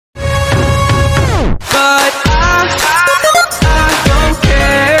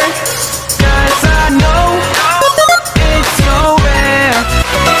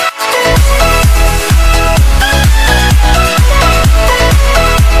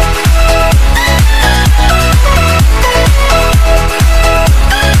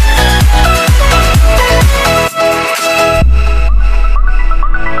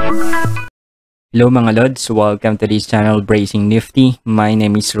Hello mga Lods, welcome to this channel Bracing Nifty. My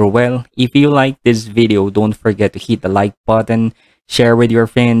name is Roel. If you like this video, don't forget to hit the like button, share with your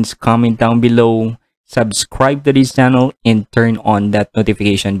friends, comment down below, subscribe to this channel, and turn on that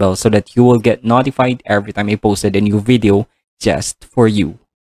notification bell so that you will get notified every time I posted a new video just for you.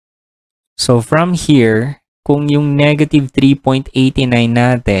 So from here, kung yung negative 3.89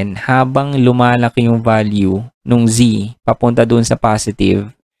 natin, habang lumalaki yung value nung Z papunta dun sa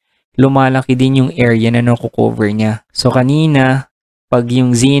positive, lumalaki din yung area na nakukover niya. So kanina, pag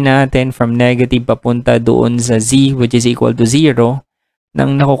yung Z natin from negative papunta doon sa Z which is equal to 0,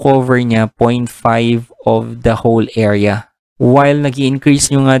 nang nakukover niya 0.5 of the whole area. While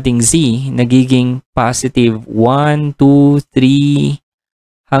nag-increase yung ating Z, nagiging positive 1, 2,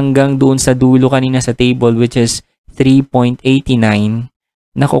 3, hanggang doon sa dulo kanina sa table which is 3.89,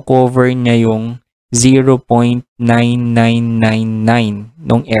 nakukover niya yung 0.9999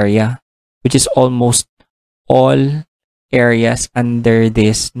 nung area, which is almost all areas under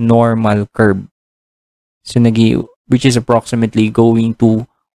this normal curve. So, which is approximately going to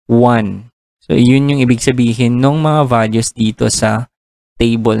 1. So, yun yung ibig sabihin ng mga values dito sa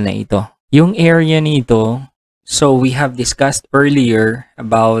table na ito. Yung area nito, so we have discussed earlier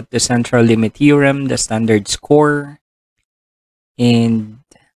about the central limit theorem, the standard score, and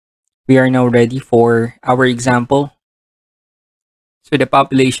we are now ready for our example. So the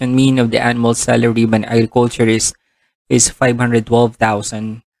population mean of the annual salary by an agriculturist is 512,000.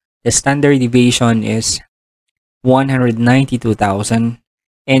 The standard deviation is 192,000.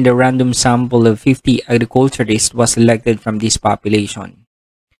 And a random sample of 50 agriculturists was selected from this population.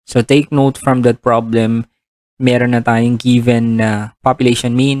 So take note from that problem, meron na tayong given na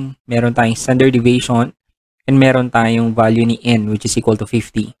population mean, meron tayong standard deviation, and meron tayong value ni n which is equal to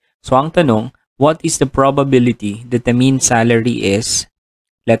 50. So, ang tanong, what is the probability that the mean salary is,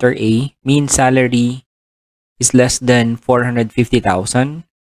 letter A, mean salary is less than 450,000.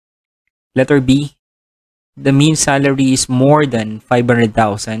 Letter B, the mean salary is more than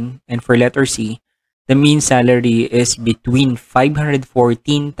 500,000. And for letter C, the mean salary is between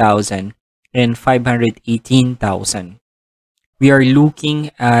 514,000 and 518,000. We are looking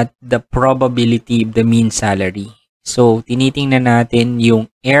at the probability of the mean salary. So, tinitingnan natin yung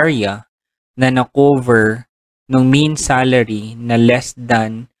area na na-cover ng mean salary na less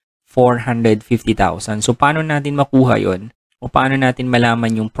than 450,000. So, paano natin makuha yon? O paano natin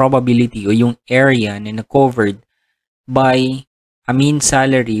malaman yung probability o yung area na na-covered by a mean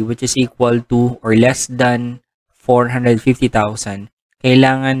salary which is equal to or less than 450,000?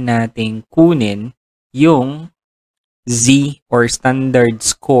 Kailangan nating kunin yung Z or standard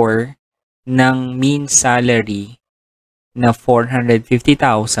score ng mean salary na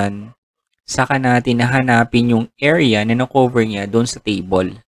 450,000, saka natin nahanapin yung area na na-cover niya doon sa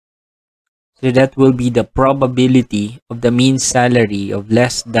table. So that will be the probability of the mean salary of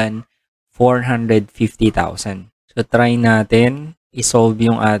less than 450,000. So try natin i-solve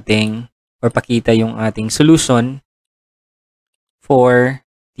yung ating or pakita yung ating solution for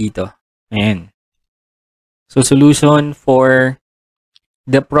dito. Ayan. So solution for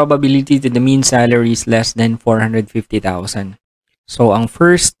the probability that the mean salary is less than 450,000. So, ang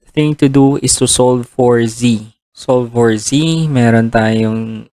first thing to do is to solve for Z. Solve for Z, meron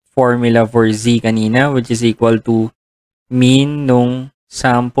tayong formula for Z kanina which is equal to mean nung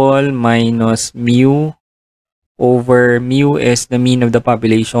sample minus mu over mu is the mean of the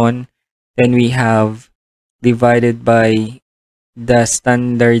population. Then we have divided by the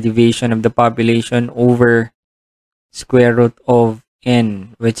standard deviation of the population over square root of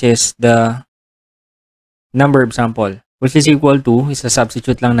n, which is the number of sample, which is equal to,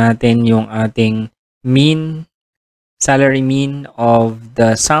 isa-substitute lang natin yung ating mean, salary mean of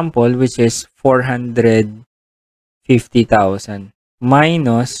the sample, which is 450,000,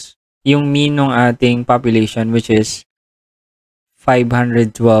 minus yung mean ng ating population, which is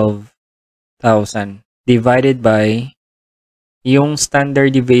 512,000, divided by yung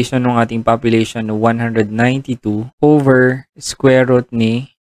standard deviation ng ating population na 192 over square root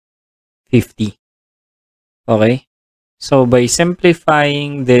ni 50. Okay? So, by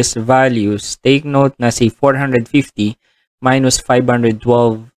simplifying these values, take note na si 450 minus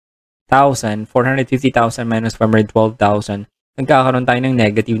 512,000, 450,000 minus 512,000, nagkakaroon tayo ng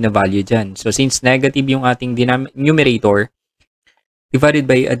negative na value dyan. So, since negative yung ating numerator, divided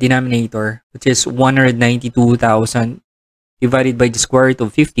by a denominator, which is 192,000, divided by the square root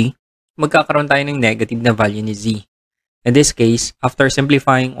of 50, magkakaroon tayo ng negative na value ni Z. In this case, after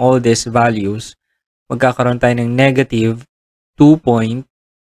simplifying all these values, magkakaroon tayo ng negative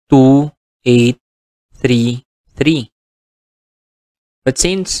 2.2833. But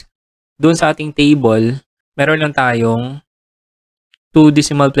since doon sa ating table, meron lang tayong 2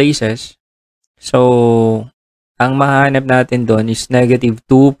 decimal places. So, ang mahanap natin doon is negative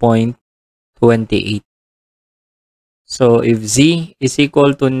 2.28. So, if z is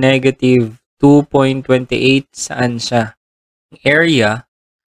equal to negative 2.28, saan siya? Area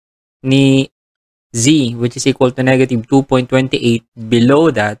ni z, which is equal to negative 2.28,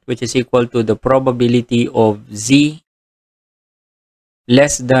 below that, which is equal to the probability of z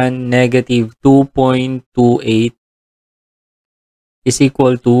less than negative 2.28 is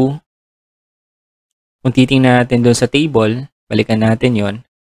equal to, kung titingnan natin doon sa table, balikan natin yon,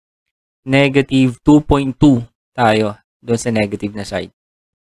 negative 2.2 tayo doon sa negative na side.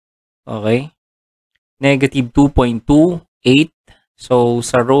 Okay? Negative 2.28. So,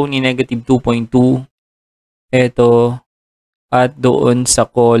 sa row ni negative 2.2, ito, at doon sa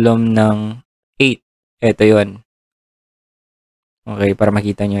column ng 8. Ito yon. Okay, para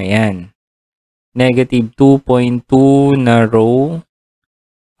makita nyo, yan. Negative 2.2 na row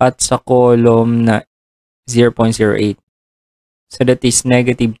at sa column na 0.08. So, that is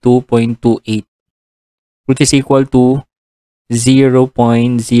negative 2.28, which is equal to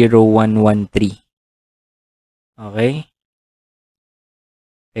 0.0113. Okay?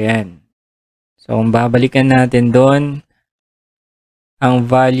 Ayan. So, kung babalikan natin doon, ang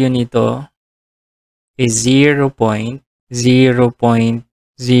value nito is 0.0113.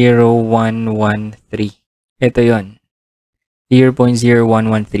 Ito yon,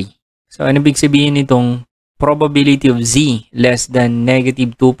 0.0113. So, ano ibig sabihin nitong probability of z less than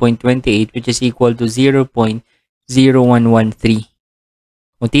negative 2.28, which is equal to 0.0113?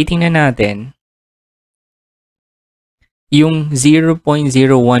 Kung titingnan natin, yung 0.0113,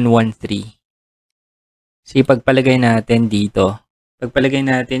 so pagpalagay natin dito, pagpalagay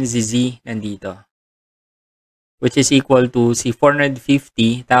natin si z nandito, which is equal to si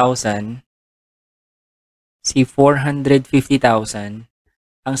 450,000,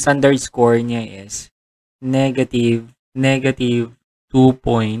 ang standard score niya is negative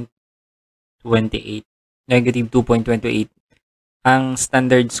 2.28. Negative 2.28 ang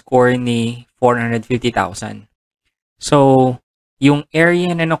standard score ni 450,000. So, yung area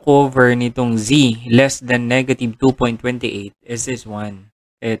na na-cover nitong z less than negative 2.28 is this one.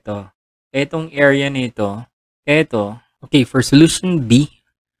 Ito. Etong area nito, ito. Okay, for solution B,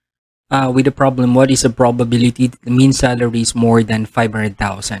 with the problem, what is the probability that the mean salary is more than 500,000?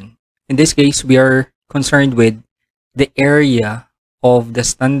 In this case, we are concerned with the area of the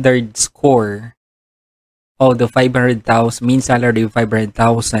standard score of the 500,000, mean salary of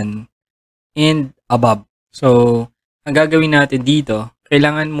 500,000 and above. So, ang gagawin natin dito,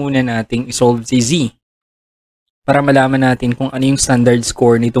 kailangan muna nating isolve si z para malaman natin kung ano yung standard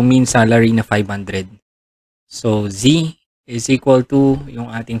score nitong mean salary na 500. So, z is equal to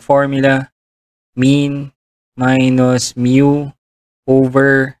yung ating formula, mean minus mu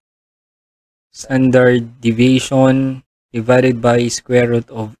over standard deviation divided by square root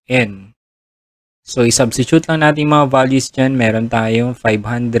of n. So, i-substitute lang natin mga values dyan. Meron tayong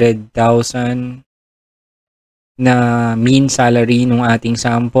 500,000 na mean salary ng ating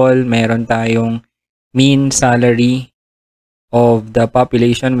sample. Meron tayong mean salary of the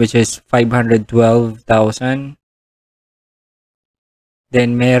population, which is 512,000.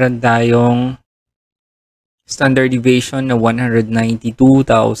 Then, meron tayong standard deviation na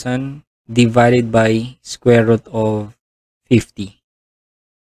 192,000 divided by square root of 50.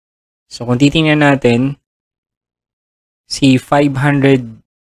 So, kung titingnan natin, si 500,000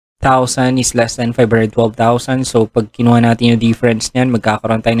 is less than 512,000. So, pag kinuha natin yung difference niyan,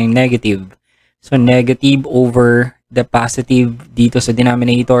 magkakaroon tayo ng negative. So, negative over the positive dito sa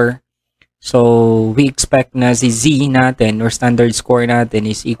denominator. So, we expect na si z natin or standard score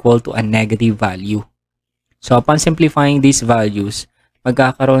natin is equal to a negative value. So, upon simplifying these values,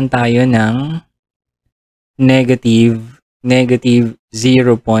 magkakaroon tayo ng negative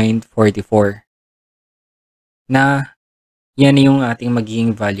 0.44 na yan yung ating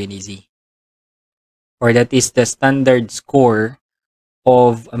magiging value ni z. Or that is the standard score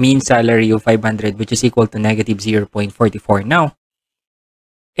of a mean salary of 500, which is equal to negative 0.44. Now,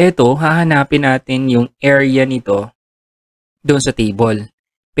 ito, hahanapin natin yung area nito doon sa table.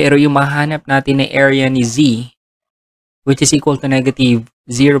 Pero yung mahanap natin na area ni z, which is equal to negative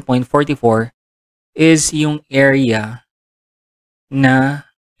 0.44, is yung area na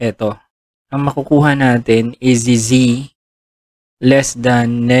ito. Ang makukuha natin is z less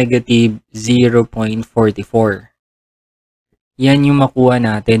than negative 0.44. Yan yung makuha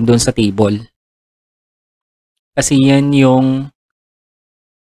natin doon sa table. Kasi yan yung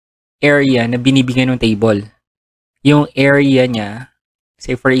area na binibigyan ng table. Yung area niya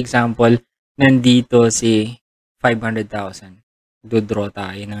Say for example, nandito si 500,000. Do-draw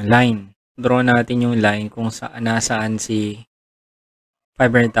tayo ng line. Draw natin yung line kung nasaan si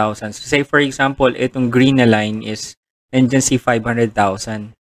 500,000. So say for example, itong green na line is nandyan si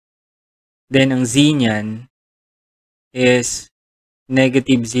 500,000. Then ang Z niyan is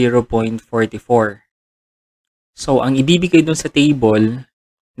negative 0.44. So ang ibibigay dun sa table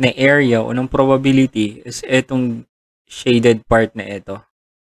na area o ng probability is itong shaded part na ito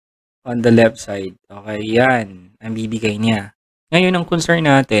on the left side. Okay, yan ang bibigay niya. Ngayon, ang concern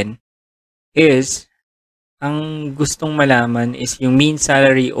natin is ang gustong malaman is yung mean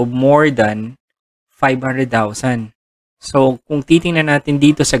salary of more than 500,000. So, kung titingnan natin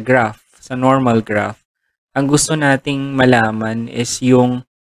dito sa graph, sa normal graph, ang gusto nating malaman is yung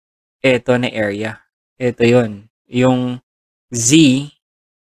ito na area. Ito yon, yung Z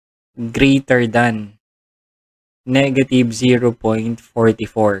greater than negative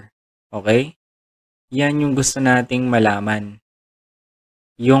 0.44. Okay? Yan yung gusto nating malaman.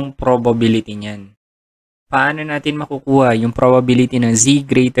 Yung probability niyan. Paano natin makukuha yung probability ng Z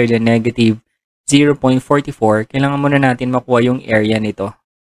greater than negative 0.44? Kailangan muna natin makuha yung area nito.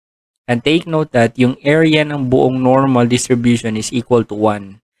 And take note that yung area ng buong normal distribution is equal to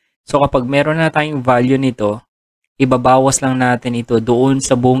 1. So kapag meron na tayong value nito, ibabawas lang natin ito doon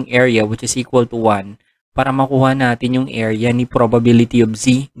sa buong area which is equal to 1 para makuha natin yung area ni probability of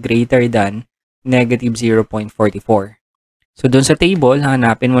Z greater than negative 0.44. So doon sa table,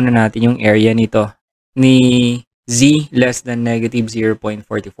 hanapin muna natin yung area nito ni Z less than negative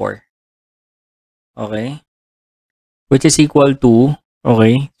 0.44. Okay? Which is equal to,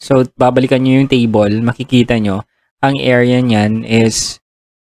 okay, so babalikan nyo yung table, makikita nyo, ang area nyan is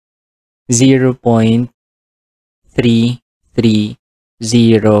 0.3300.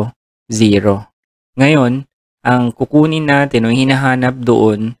 Ngayon, ang kukunin natin o hinahanap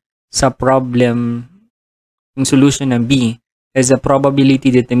doon sa problem, yung solution ng B, is the probability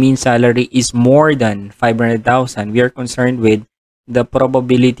that the mean salary is more than 500,000. We are concerned with the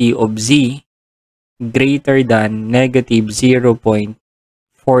probability of Z greater than negative 0.44,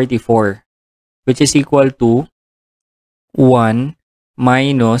 which is equal to 1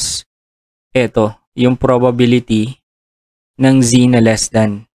 minus ito, yung probability ng Z na less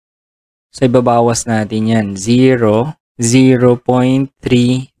than. So, ibabawas natin yan. 0.3300.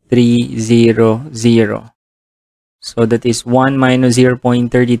 So, that is 1 minus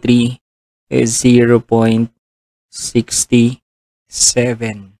 0.33 is 0.67.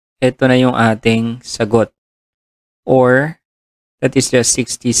 Ito na yung ating sagot. Or, that is just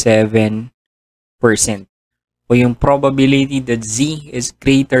 67%. O yung probability that Z is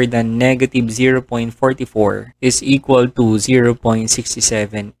greater than negative 0.44 is equal to 0.67.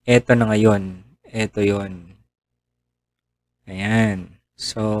 Ito na ngayon. Ito yon. Ayan.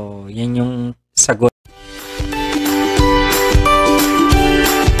 So, yan yung sagot.